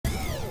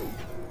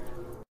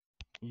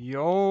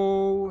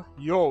Yo,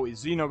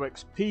 it's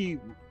XP.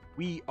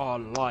 We are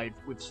live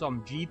with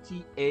some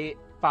GTA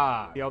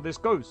 5. See how this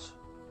goes.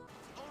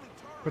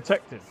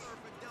 Protective.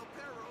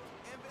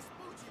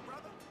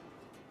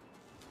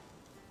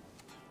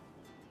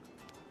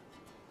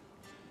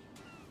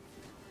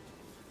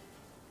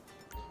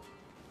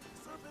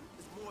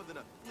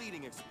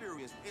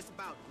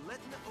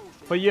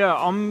 But yeah,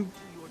 I'm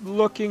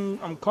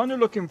kind of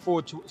looking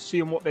forward to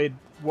seeing what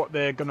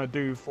they're gonna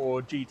do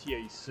for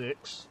GTA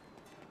 6.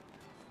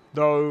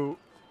 Though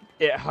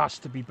it has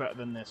to be better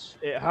than this.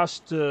 It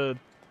has to.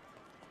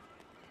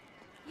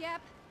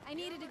 Yep, I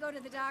needed to go to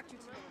the doctor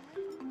today.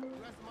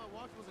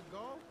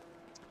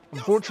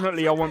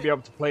 Unfortunately, I won't be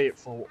able to play it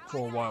for a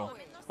while.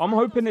 I'm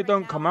hoping it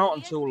don't come out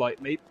until like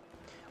maybe.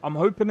 I'm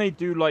hoping they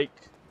do like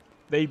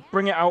they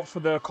bring it out for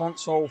the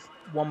console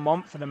 1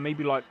 month and then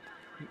maybe like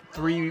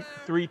three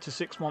to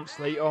 6 months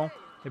later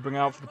they bring it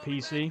out for the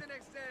PC.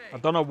 I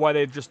don't know why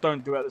they just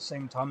don't do it at the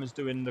same time as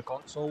doing the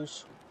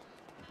consoles.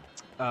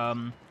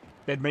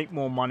 They'd make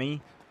more money.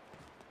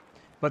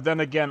 But then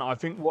again, I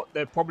think what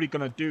they're probably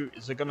going to do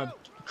is they're going to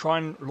try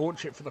and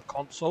launch it for the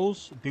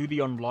consoles, do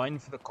the online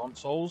for the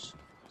consoles,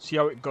 see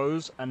how it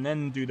goes, and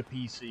then do the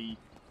PC,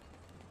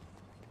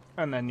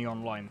 and then the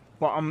online.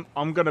 But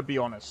I'm going to be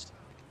honest.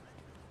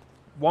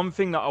 One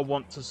thing that I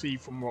want to see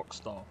from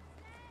Rockstar.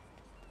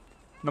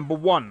 Number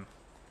one,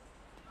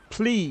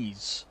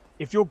 please,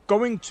 if you're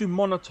going to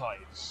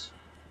monetize,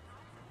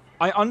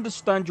 I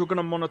understand you're going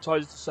to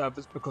monetize the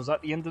servers because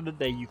at the end of the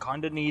day, you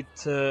kind of need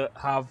to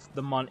have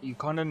the money. You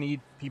kind of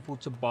need people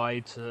to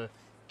buy to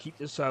keep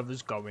the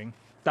servers going.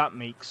 That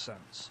makes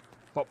sense.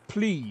 But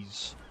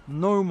please,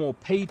 no more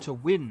pay to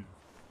win.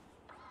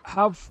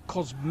 Have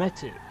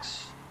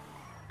cosmetics.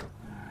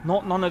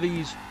 Not none of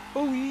these,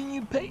 oh,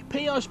 you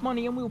pay us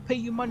money and we'll pay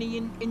you money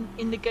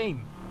in the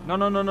game. No.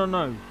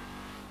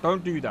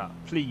 Don't do that,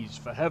 please,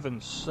 for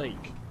heaven's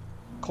sake.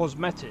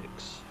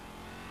 Cosmetics.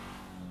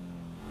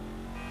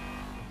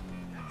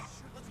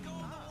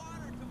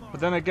 But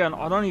then again,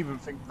 I don't even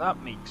think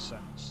that makes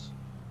sense.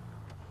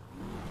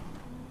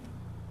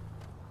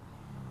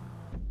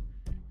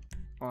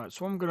 Alright,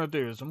 so what I'm going to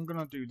do is I'm going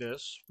to do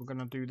this. We're going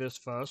to do this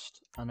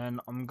first. And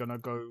then I'm going to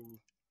go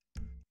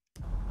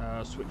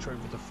switch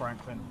over to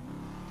Franklin.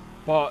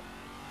 But,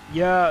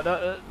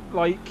 yeah,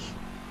 like,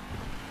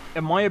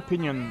 in my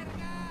opinion,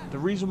 the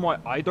reason why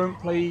I don't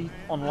play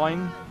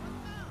online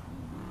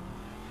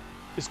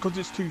is because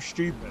it's too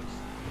stupid.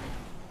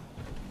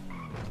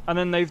 And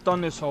then they've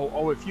done this whole,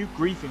 oh, if you're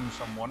griefing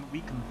someone,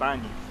 we can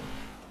ban you.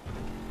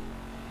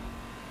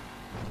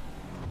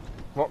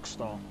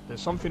 Rockstar, there's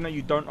something that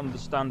you don't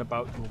understand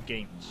about your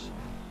games.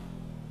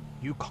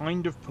 You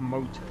kind of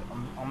promote it.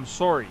 I'm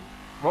sorry.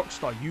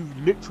 Rockstar, you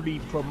literally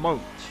promote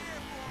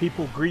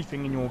people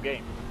griefing in your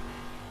game.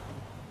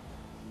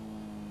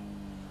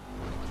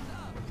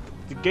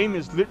 The game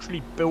is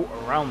literally built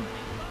around it.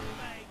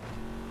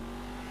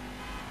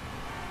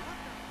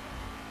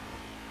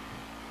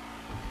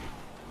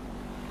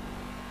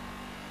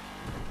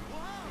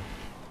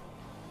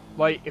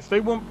 Like, if they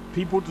want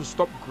people to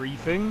stop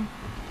griefing,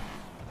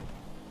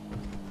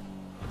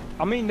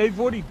 I mean, they've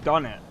already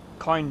done it,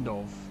 kind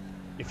of.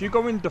 If you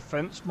go in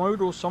defense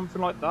mode or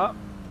something like that,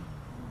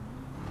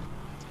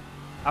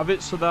 have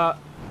it so that,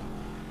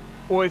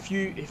 or if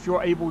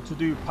you're able to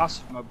do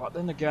passive mode, but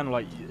then again,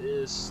 like,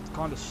 it's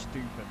kind of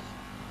stupid.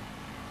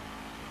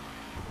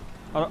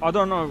 I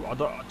don't know.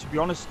 To be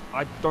honest,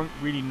 I don't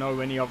really know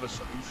any other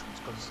solutions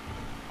because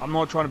I'm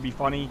not trying to be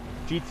funny.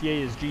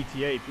 GTA is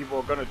GTA. People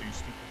are gonna do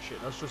stupid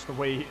shit. That's just the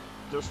way.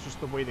 That's just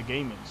the way the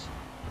game is.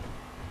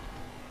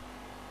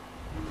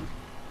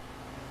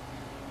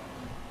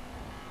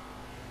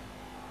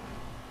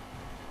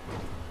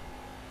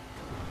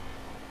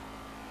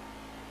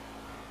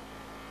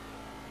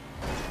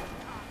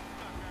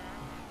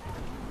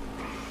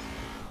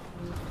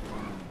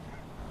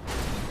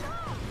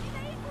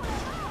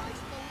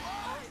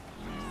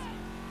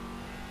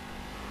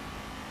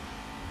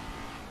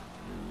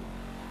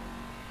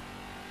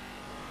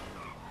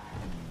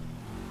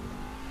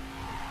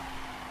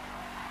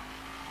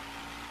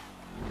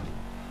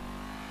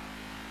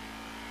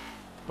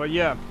 But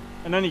yeah,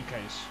 in any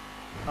case,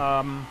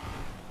 I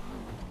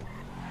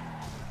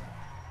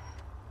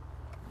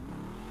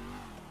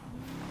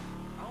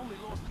only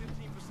lost 15%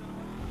 of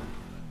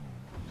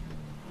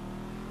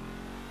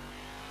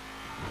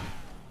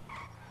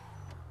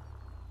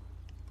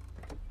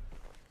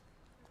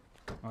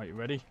my... Alright, you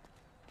ready?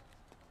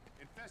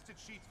 Infested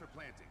sheets for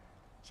planting.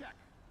 Check.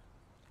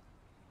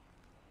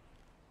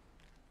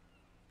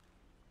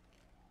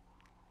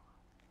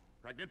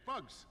 Pregnant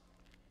bugs.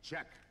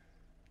 Check.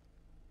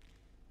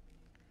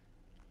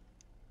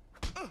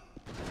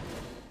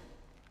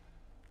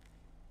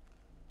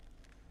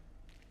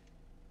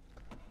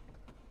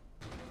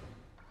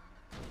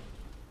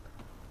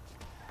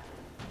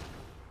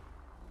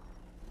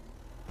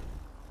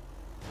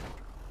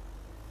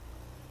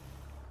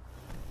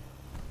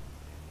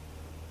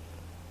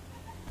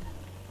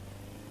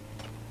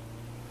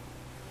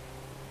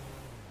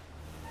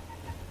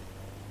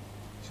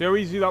 See how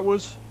easy that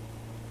was?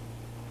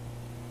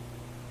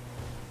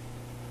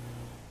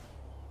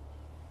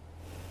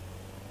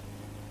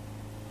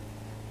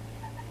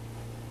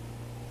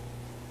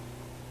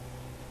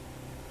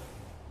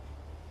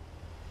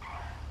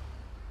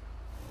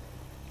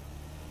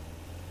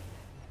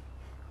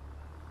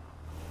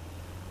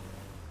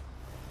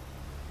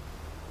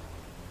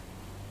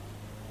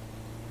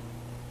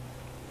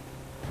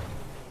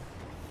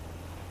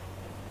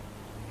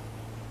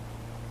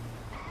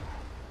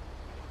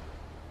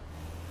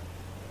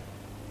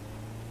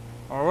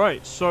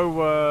 Alright,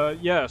 so,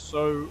 yeah,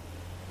 so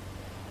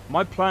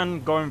my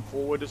plan going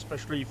forward,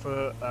 especially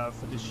for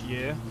this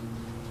year,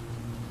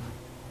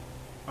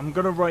 I'm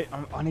gonna write,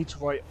 I need to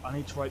write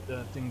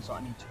the things that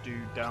I need to do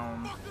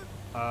down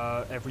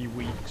every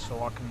week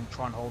so I can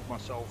try and hold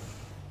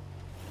myself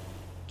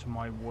to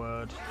my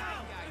word.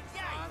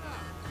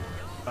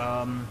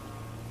 I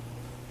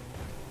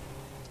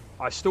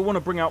still want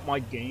to bring out my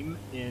game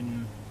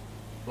in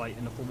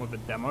the form of a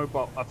demo,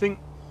 but I think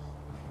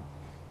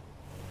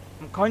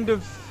I'm kind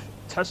of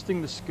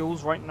testing the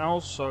skills right now,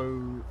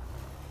 so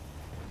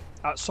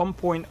at some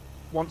point,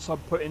 once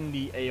I've put in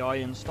the AI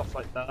and stuff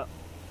like that,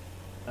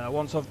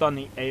 once I've done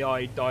the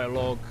AI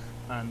dialogue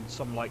and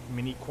some like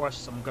mini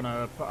quests, I'm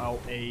gonna put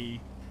out a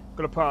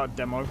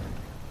demo,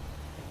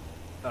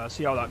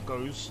 see how that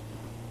goes,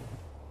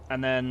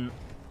 and then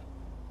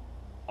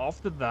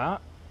after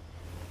that,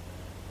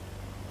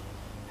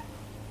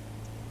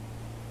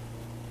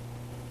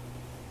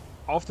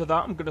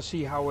 I'm gonna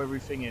see how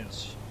everything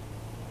is.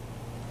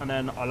 And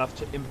then I'll have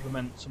to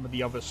implement some of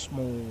the other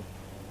small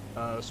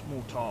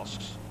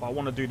tasks. But I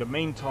want to do the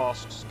main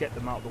tasks, get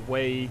them out of the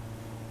way.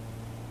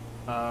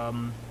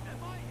 I've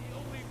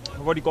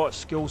already got a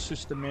skill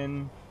system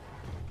in.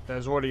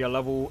 There's already a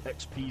level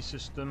XP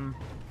system.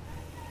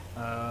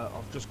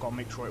 I've just got to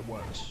make sure it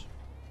works.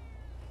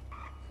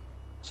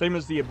 Same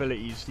as the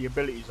abilities. The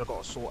abilities I've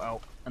got to sort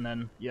out. And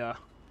then, yeah.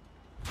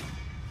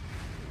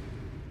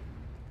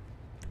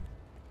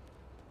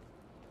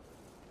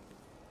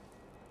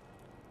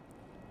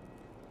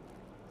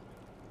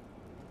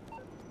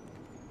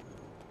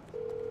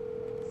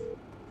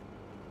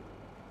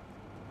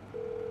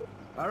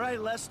 All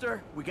right,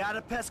 Lester, we got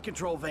a pest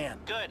control van.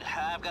 Good.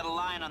 I've got a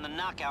line on the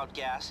knockout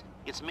gas.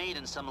 It's made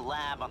in some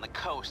lab on the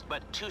coast,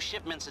 but 2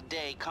 shipments a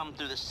day come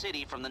through the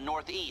city from the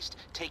northeast,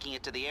 taking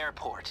it to the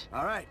airport.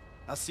 All right,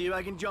 I'll see if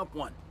I can jump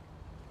one.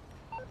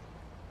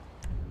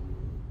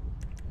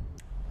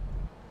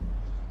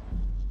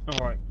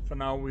 Alright, for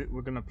now we're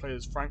going to play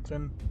as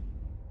Franklin.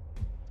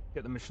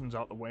 Get the missions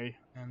out the way,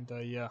 and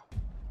yeah.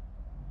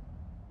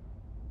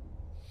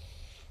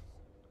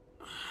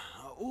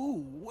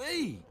 Ooh,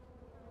 wait!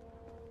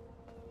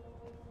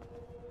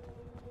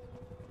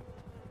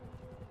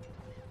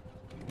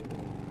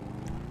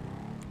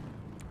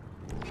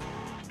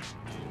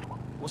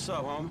 What's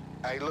up, homie?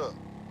 Hey, look.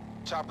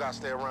 Chop got to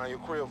stay around your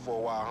crib for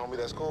a while, homie.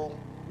 That's cool?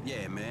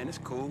 Yeah, man, it's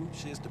cool.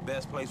 Shit's the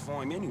best place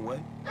for him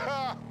anyway.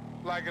 Ha!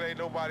 Like it ain't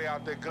nobody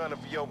out there gunning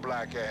for your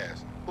black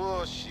ass.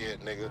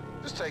 Bullshit, nigga.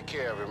 Just take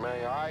care of it,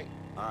 man, alright?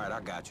 Alright,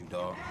 I got you,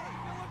 dog.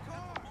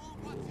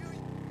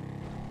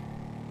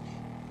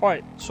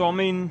 Alright, so I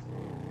mean...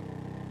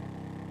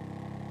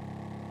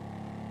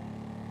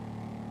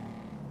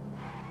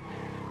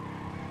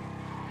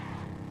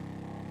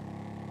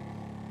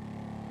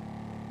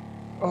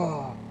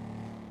 Oh,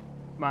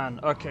 man.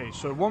 Okay,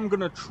 so what I'm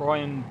gonna try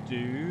and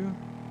do...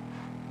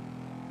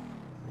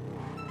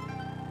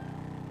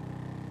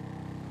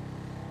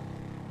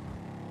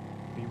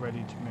 Be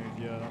ready to move.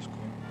 Yeah, that's cool.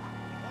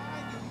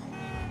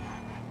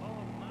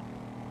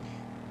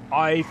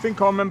 I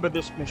think I remember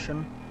this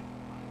mission.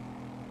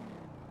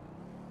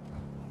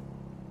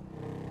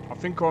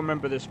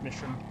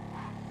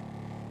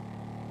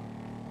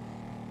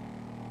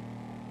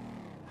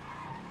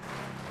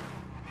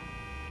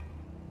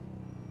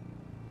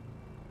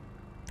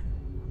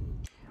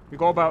 We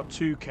got about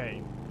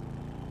 2k.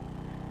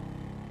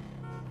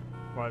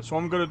 Right, so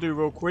what I'm gonna do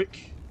real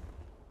quick.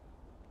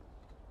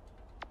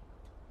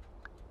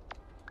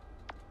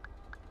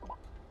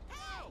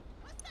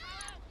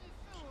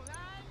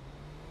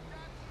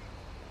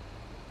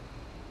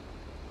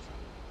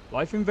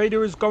 Life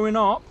Invader is going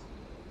up.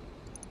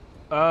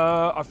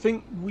 I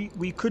think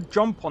we could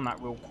jump on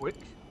that real quick.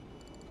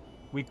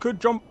 We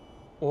could jump.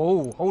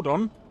 Oh, hold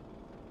on.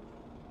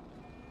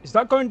 Is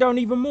that going down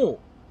even more?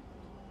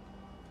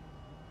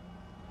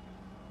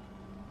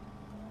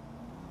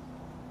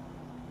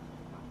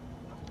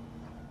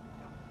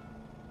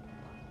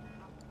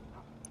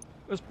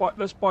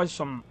 Let's buy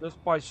some. Let's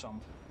buy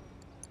some.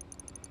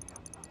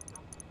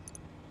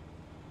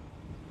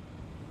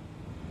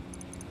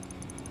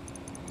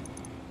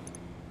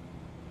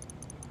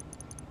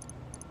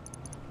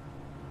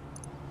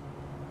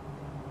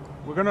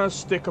 We're gonna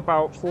stick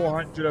about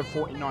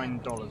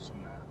 $449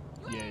 in there.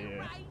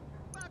 Yeah.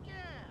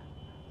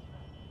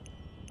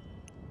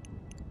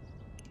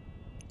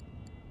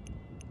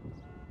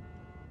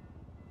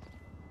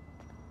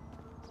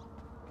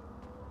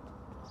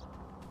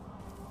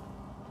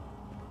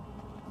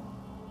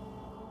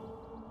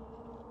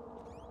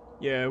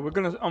 Yeah,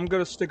 I'm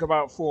gonna stick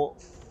about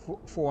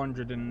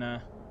 400 in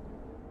there.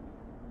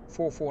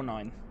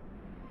 449.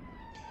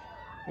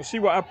 We'll see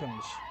what happens. All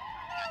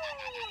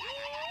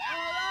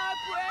our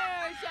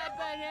prayers have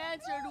been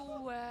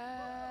answered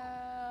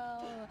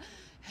well.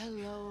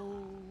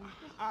 Hello.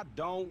 I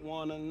don't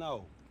wanna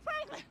know.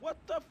 Franklin! What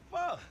the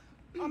fuck?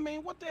 I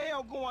mean, what the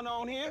hell going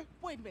on here?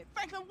 Wait a minute.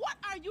 Franklin, what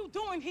are you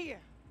doing here?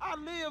 I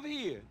live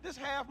here. This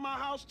half my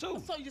house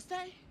too. So you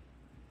say?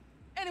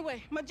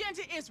 Anyway,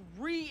 Magenta is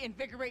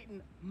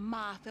reinvigorating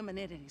my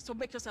femininity. So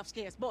make yourself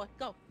scarce. Boy,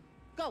 go.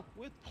 Go.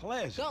 With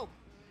pleasure. Go.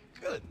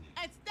 Goodness.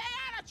 And stay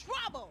out of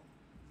trouble.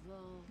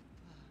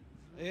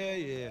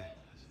 Yeah.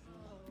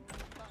 I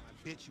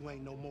bet you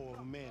ain't no more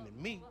of a man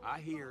than me. I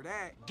hear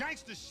that.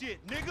 Gangster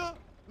shit, nigga.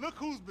 Look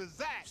who's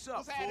bizarre. What's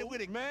up, happening fool?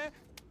 with it, man?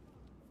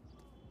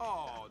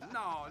 Oh,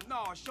 no.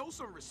 Show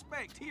some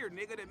respect here,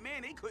 nigga. That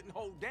man, they couldn't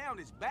hold down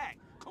his back.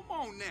 Come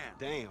on now.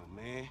 Damn,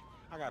 man.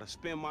 I gotta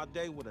spend my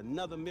day with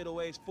another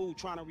middle-aged fool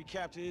trying to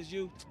recapture his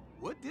youth.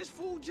 What this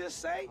fool just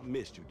say? I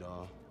missed you,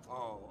 dawg.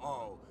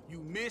 Oh, you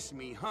missed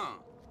me, huh?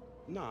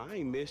 Nah, I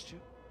ain't missed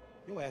you.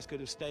 Your ass could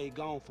have stayed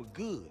gone for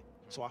good.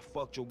 So I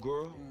fucked your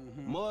girl,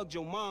 mugged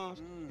your moms,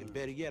 and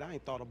better yet, I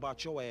ain't thought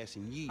about your ass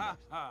in years.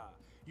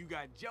 You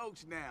got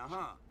jokes now,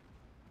 huh?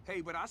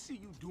 Hey, but I see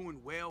you doing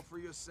well for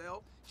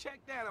yourself. Check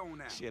that on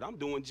out. Shit, I'm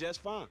doing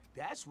just fine.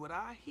 That's what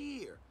I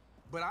hear.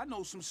 But I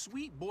know some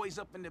sweet boys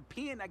up in the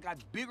pen that got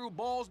bigger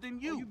balls than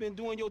you. Oh, you been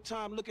doing your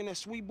time looking at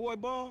sweet boy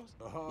balls?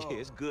 Yeah,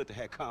 it's good to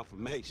have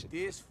confirmation.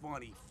 This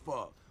funny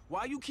fuck.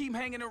 Why you keep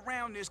hanging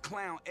around this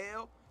clown,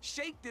 L?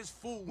 Shake this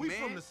fool, We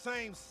man. from the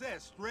same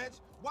set, Stretch.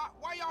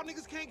 Why y'all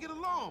niggas can't get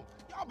along?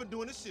 Y'all been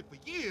doing this shit for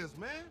years,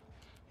 man.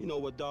 You know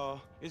what, dawg?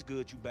 It's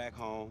good you back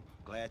home.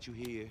 Glad you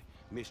here.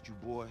 Missed you,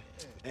 boy.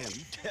 Damn,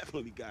 you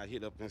definitely got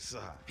hit up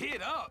inside.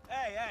 Hit up?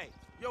 Hey.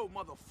 Yo,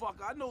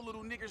 motherfucker, I know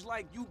little niggas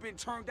like you been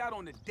turned out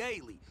on the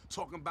daily.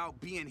 Talking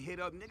about being hit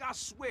up, nigga, I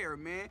swear,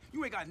 man.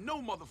 You ain't got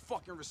no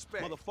motherfucking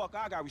respect. Motherfucker,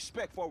 I got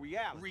respect for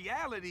reality.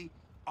 Reality?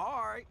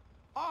 All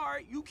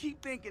right, you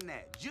keep thinking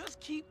that. Just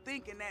keep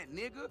thinking that,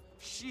 nigga.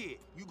 Shit,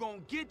 you gonna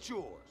get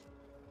yours.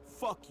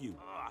 Fuck you.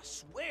 I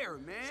swear,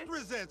 man.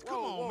 Strizzettes, come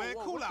on, man.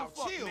 Cool what the out.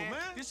 fuck, Chill,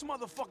 man. This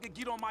motherfucker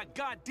get on my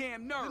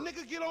goddamn The nerves.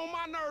 nigga get on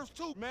my nerves,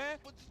 too, man.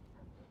 But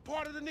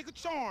part of the nigga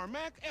charm,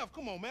 man. F,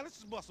 come on, man. Let's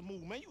just bust a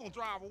move, man. You gonna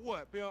drive or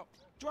what, pimp?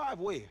 Drive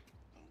where?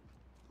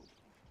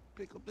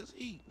 Pick up this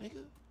heat,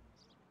 nigga.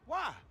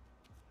 Why?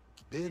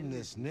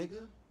 Business,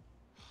 nigga.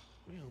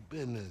 Real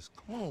business.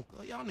 Come on,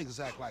 y'all niggas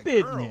act like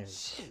girls.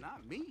 Business. Shit,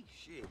 not me,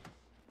 shit.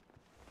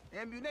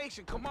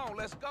 Ammunition, come on,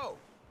 let's go.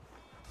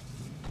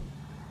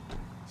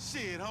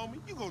 Shit,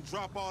 homie, you gonna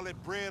drop all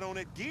that bread on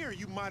that gear,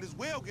 you might as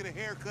well get a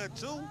haircut,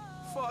 too.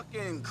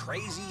 Fucking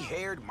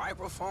crazy-haired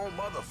microphone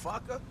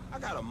motherfucker. I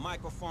got a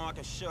microphone I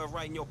can shove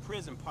right in your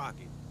prison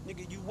pocket.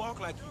 Nigga, you walk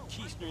like you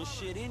keister and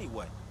shit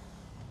anyway.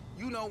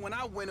 You know, when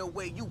I went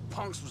away, you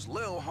punks was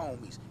little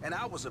homies, and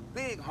I was a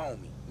big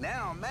homie.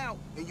 Now I'm out,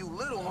 and you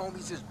little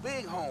homies is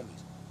big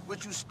homies.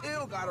 But you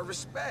still gotta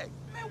respect.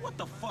 Man, what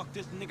the fuck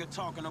this nigga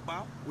talking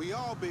about? We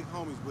all big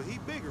homies, but he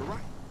bigger,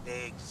 right?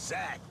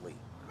 Exactly.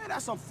 Man,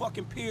 that's some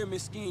fucking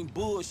pyramid scheme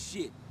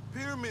bullshit.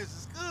 Pyramids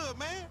is good,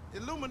 man.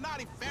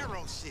 Illuminati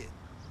pharaoh shit.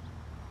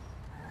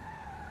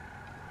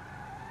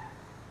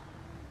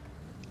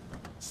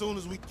 Soon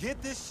as we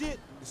get this shit,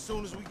 as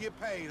soon as we get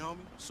paid, homie.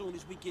 Soon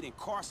as we get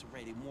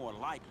incarcerated, more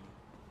likely.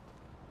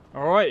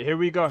 Alright, here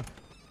we go.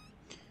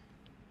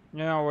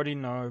 Yeah, I already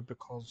know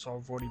because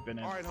I've already been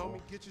in. All right, before.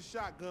 homie, get your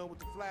shotgun with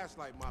the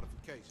flashlight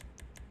modification.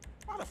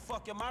 Why the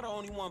fuck am I the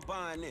only one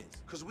buying this?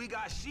 Cause we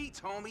got sheets,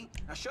 homie.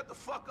 Now shut the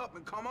fuck up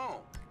and come on.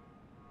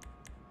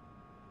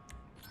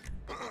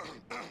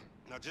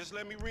 Now just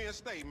let me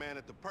reinstate, man,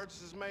 that the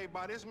purchases made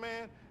by this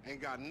man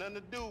ain't got nothing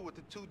to do with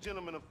the two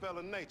gentlemen of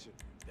fellow nature.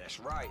 That's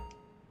right.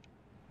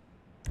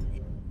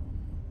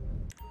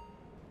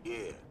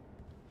 Yeah.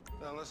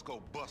 Now let's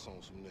go bust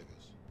on some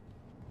niggas.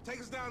 Take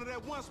us down to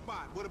that one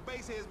spot where the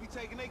base heads be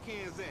taking their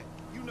cans at.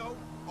 You know,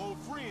 on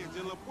Fringe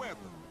in La Puerta.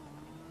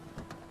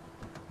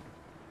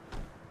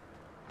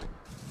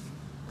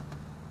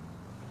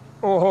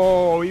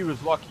 Oh, he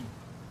was lucky.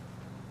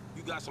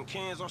 You got some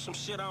cans or some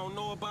shit I don't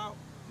know about?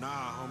 Nah,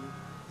 homie.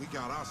 We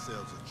got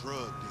ourselves a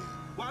drug deal.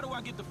 Why do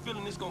I get the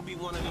feeling this gonna be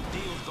one of them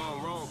deals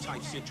gone wrong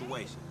type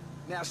situation?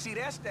 Now see,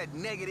 that's that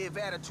negative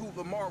attitude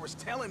Lamar was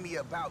telling me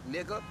about,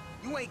 nigga.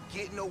 You ain't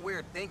getting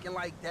nowhere thinking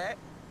like that.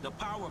 The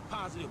power of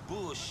positive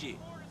bullshit.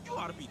 You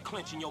ought to be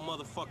clenching your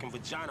motherfucking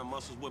vagina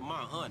muscles with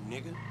my aunt,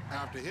 nigga.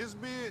 After his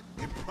bid,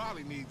 it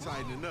probably need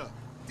tightening up.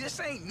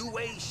 This ain't new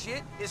age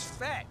shit, it's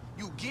fact.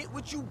 You get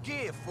what you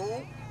give,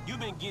 fool. You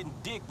been getting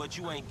dick, but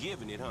you ain't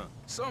giving it, huh?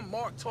 Some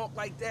Mark talk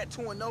like that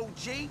to an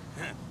OG?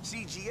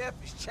 CGF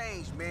has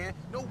changed, man.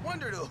 No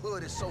wonder the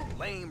hood is so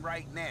lame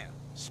right now.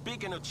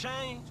 Speaking of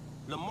change,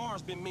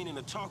 Lamar's been meaning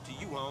to talk to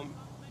you, homie.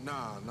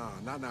 Nah,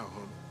 not now,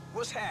 homie.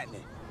 What's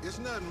happening? It's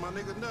nothing, my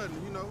nigga,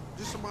 nothing, you know.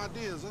 Just some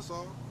ideas, that's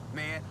all.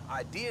 Man,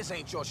 ideas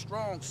ain't your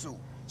strong suit,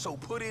 so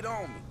put it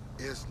on me.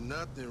 It's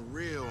nothing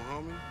real,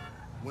 homie.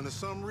 When it's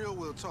something real,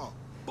 we'll talk.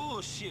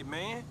 Bullshit,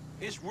 man.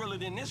 It's realer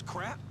than this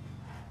crap.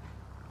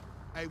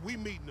 Hey, we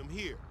meeting them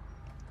here.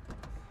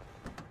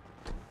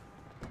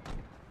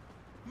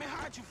 Man,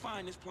 how'd you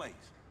find this place?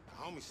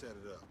 The homie set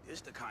it up.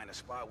 It's the kind of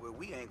spot where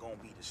we ain't gonna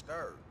be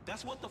disturbed.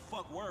 That's what the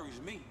fuck worries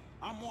me.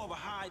 I'm more of a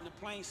hide in the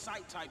plain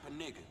sight type of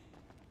nigga.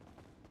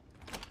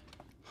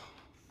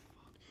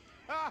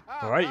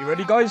 Alright, you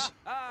ready, guys?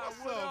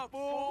 What's up,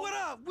 fool? What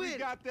up with We it?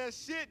 got that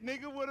shit,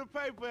 nigga, with a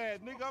paper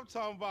at. Nigga, I'm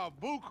talking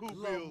about buku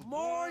bills.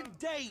 Lamar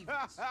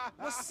Davis.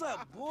 What's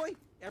up, boy?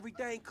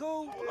 Everything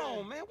cool?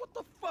 Hold on, man. What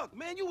the fuck,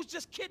 man? You was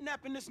just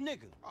kidnapping this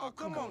nigga. Oh,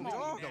 come on,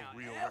 dog. You don't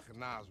real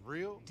recognize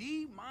real.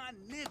 D, my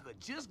nigga,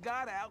 just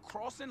got out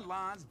crossing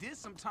lines, did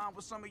some time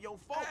with some of your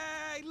folks.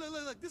 Hey,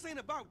 look. This ain't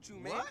about you,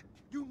 man. What?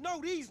 You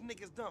know these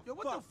niggas done Yo,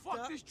 what the fuck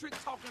up. this trick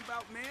talking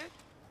about, man?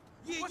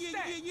 Yeah. What's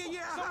that?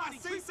 Somebody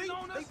See, creeping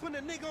on us? they putting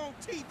a nigga on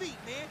TV,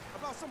 man,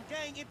 about some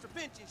gang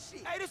intervention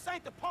shit. Hey, this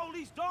ain't the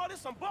police, dog.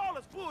 This some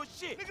ballers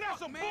bullshit. Nigga, that's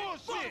some man.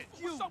 bullshit.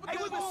 Fuck you. Hey,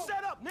 we been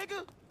set up,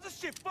 nigga. This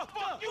shit fucked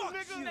up. you,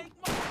 nigga. Snake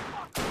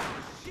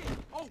motherfucker. Shit.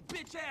 Oh,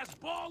 bitch ass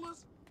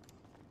ballers.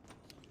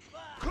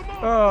 Come on.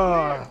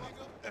 Ah.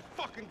 Nigga. That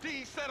fucking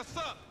D set us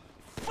up.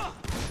 Fuck.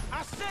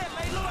 I said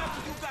lay low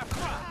after you got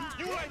cropped.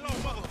 You ain't no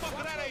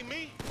motherfucker. That ain't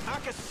me. I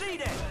can see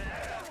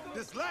that.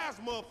 This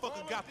last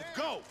motherfucker got to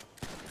go.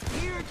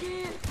 Here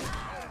again?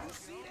 You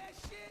see that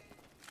shit?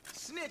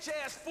 Snitch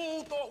ass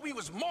fool thought we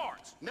was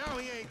marks. Now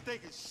he ain't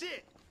thinking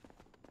shit.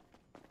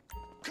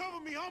 Cover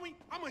me, homie.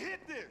 I'ma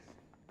hit this.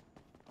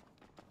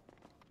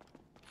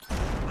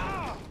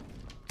 Ah!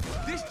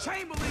 This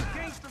Chamberlain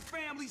gangster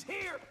family's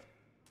here.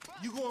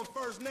 You going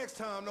first next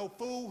time, no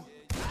fool.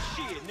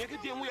 Shit,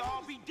 nigga, then we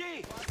all be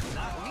dead.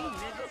 Not me,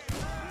 nigga.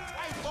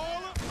 Hey,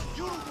 baller,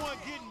 you the one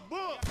getting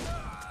booked.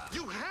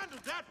 You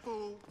handled that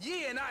fool.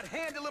 Yeah, and I'd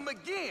handle him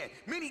again.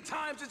 Many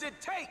times as it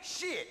takes.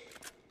 Shit.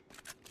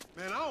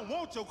 Man, I don't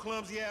want your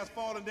clumsy ass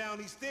falling down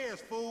these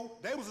stairs, fool.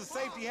 They was a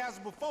safety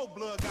hazard before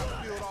blood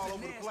got spilled all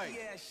over the place.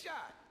 Nasty ass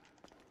shot.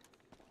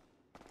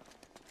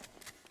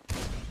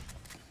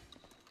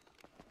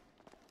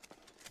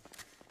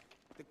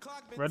 The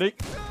clock been Ready?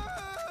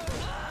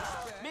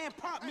 Man,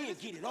 pop me and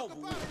get it over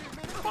with.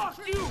 Fuck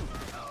you!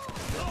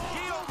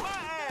 Get on my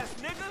ass,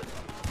 nigga!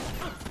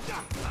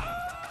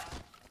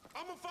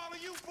 I'ma follow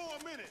you for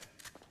a minute.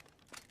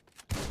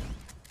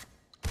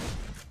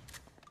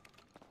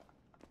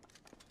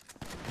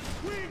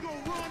 We ain't gonna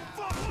run.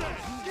 Fuck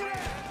that. Get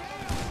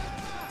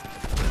out.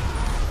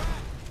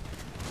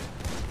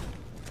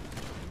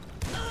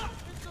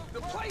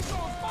 The place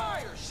on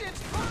fire.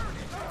 Shit's burning.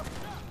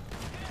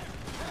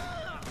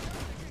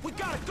 We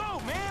gotta go,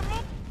 man!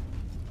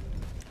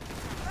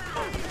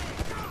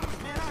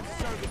 Man, I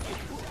deserve to get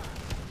through.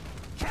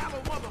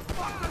 Callow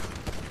motherfucker.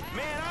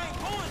 Man, I ain't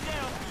going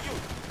down for you.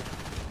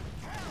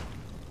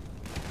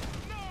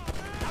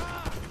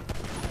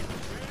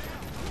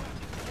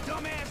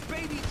 Dumbass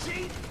baby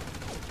G.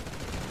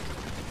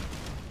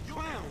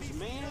 Clowns,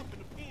 man.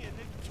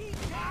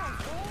 Keep down,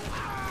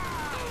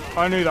 fool.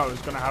 I knew that was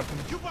gonna happen.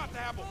 You about to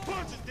have a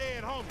bunch of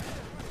dead homies.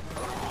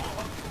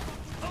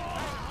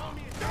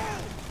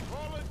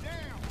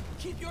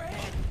 Keep your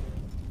head.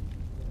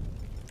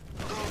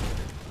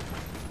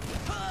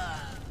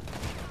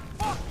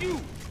 Fuck you!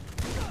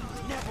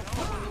 Never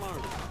fucking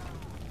learn.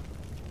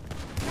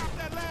 Got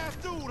that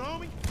last dude,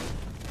 homie.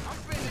 I'm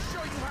finna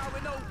show you how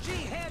an OG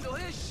handle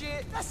his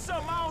shit. That's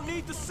something I don't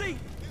need to see.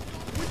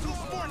 We too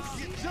smart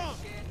to get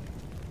jumped.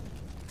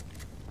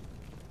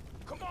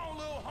 Come on,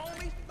 little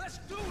homie. Let's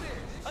do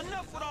this.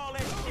 Enough with all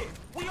that shit.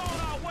 We on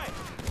our way.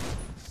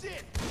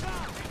 Shit.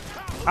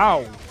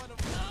 Ow.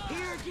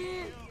 Here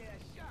again.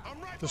 I'm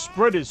right The behind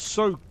spread is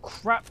so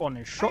crap on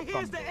his Hey, shotgun.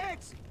 here's the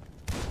exit.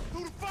 you.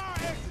 Through the fire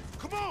exit.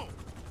 Come on.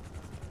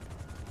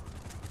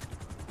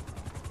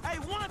 Hey,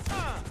 one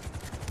time.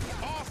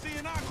 RC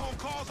and I gonna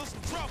cause us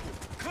some trouble.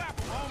 Clap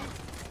 'em, homie.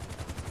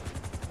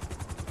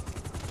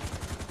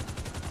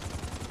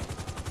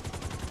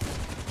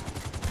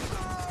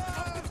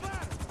 Up the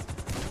ladder.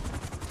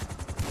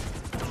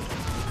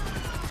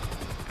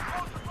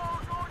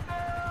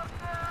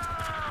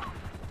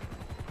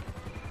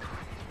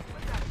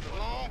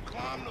 Long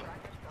climb to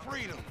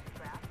freedom.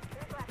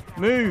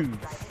 Move.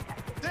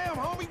 Damn,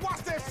 homie,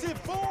 watch that shit,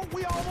 fool.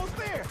 We almost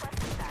there.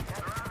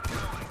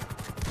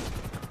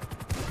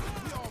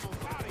 We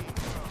almost out of here.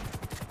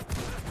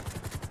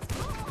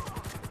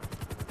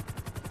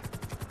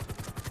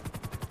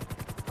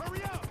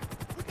 Hurry up.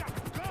 We got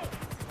to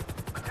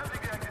go.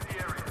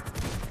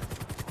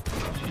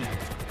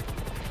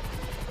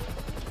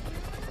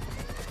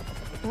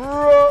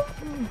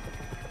 Run.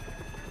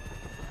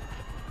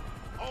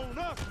 On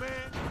us, man.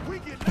 We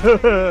get out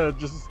of here.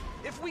 Just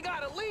If we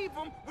gotta leave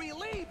them, we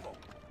leave them.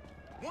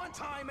 One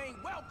time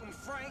ain't welcome,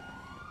 Frank.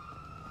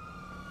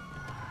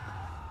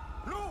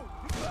 No.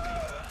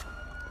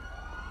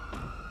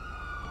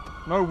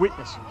 no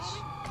witnesses.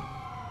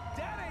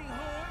 That ain't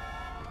hard.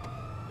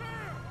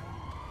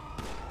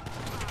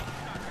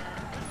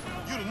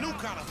 You the new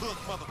kind of hook,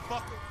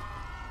 motherfucker.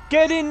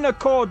 Get in the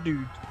car,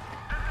 dude.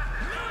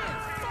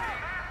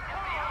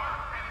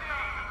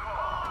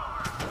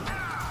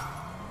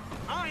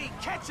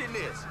 catching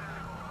this.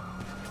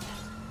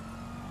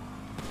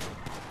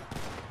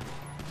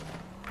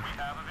 We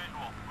have a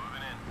visual.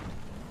 Moving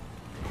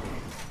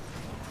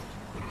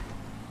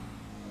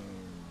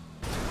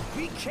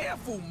in. Be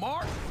careful,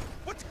 Mark.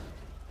 What?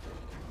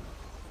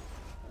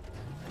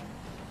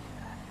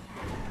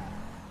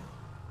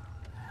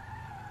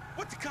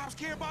 What the cops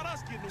care about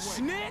us getting away?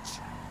 Snitch?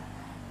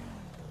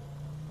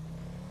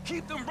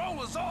 Keep them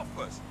rollers off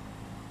us.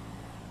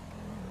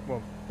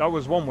 Well, that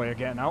was one way of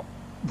getting out.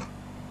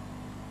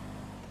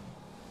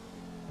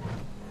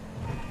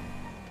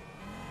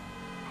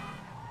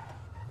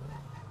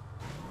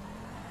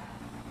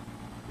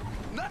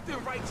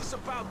 Nothing righteous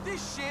about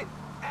this shit.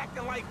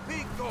 Acting like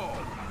big dog.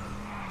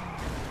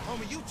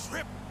 Homie, you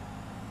tripping.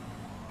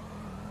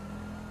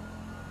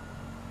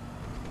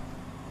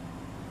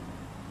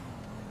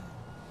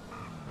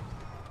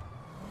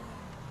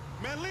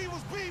 Man, leave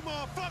us be,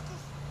 motherfuckers.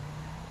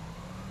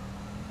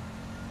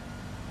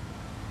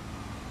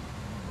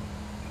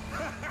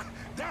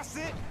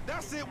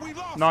 That's it, we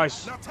lost.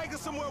 Nice. Now take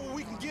us somewhere where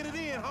we can get it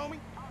in, homie.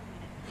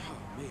 Oh,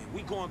 man,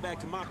 we going back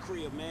to my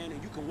crib, man,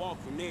 and you can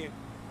walk from there.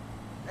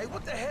 Hey,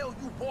 what the hell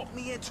you walked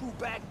me into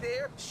back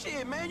there?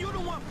 Shit, man, you the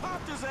one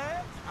popped his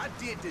ass. I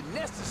did the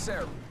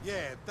necessary.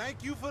 Yeah,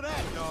 thank you for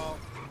that, dawg.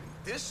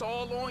 This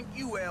all on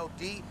you,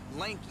 LD,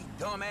 lanky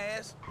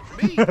dumbass.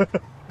 Me?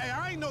 Hey,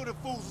 I ain't know the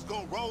fools was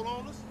gonna roll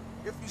on us.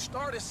 If you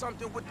started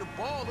something with the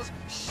ballers,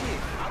 shit,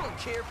 I don't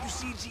care if you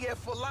CGF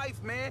for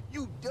life, man.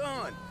 You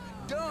done.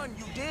 Done,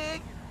 you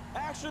dig?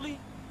 Actually,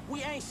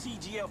 we ain't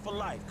CGL for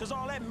life, cause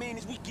all that means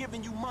is we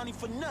giving you money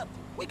for nothing.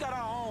 We got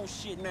our own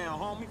shit now,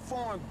 homie.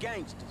 Foreign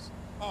gangsters.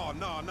 Oh,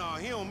 no,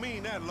 he don't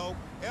mean that, Lo.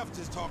 F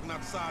just talking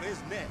out the side of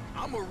his neck.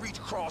 I'ma reach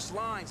cross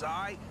lines, all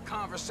right?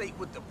 Conversate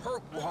with the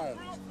purple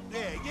homies.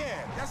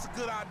 Yeah, that's a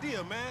good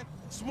idea, man.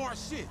 Smart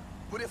shit.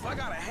 But if I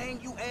gotta hang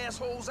you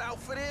assholes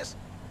out for this,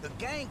 the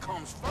gang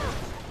comes first.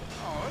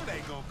 Oh, it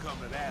ain't gonna come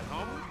to that,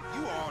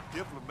 homie. You all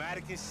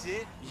diplomatic and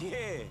shit.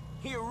 Yeah,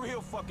 he a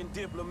real fucking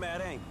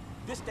diplomat, ain't he?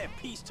 This that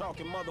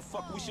peace-talking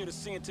motherfucker we should have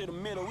sent to the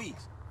Middle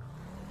East.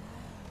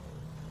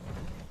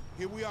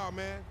 Here we are,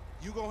 man.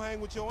 You gonna hang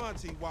with your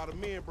auntie while the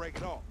men break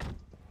it off.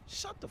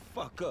 Shut the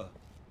fuck up.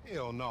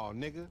 Hell no,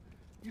 nigga.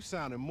 You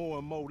sounding more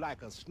and more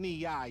like a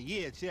snee-eye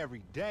itch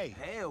every day.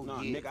 Hell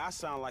Nah, yeah. nigga, I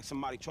sound like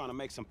somebody trying to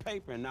make some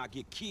paper and not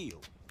get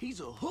killed. He's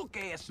a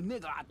hook-ass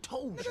nigga, I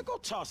told you. Nigga, go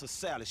toss a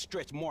salad,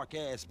 stretch mark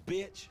ass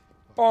bitch.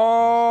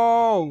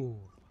 Oh!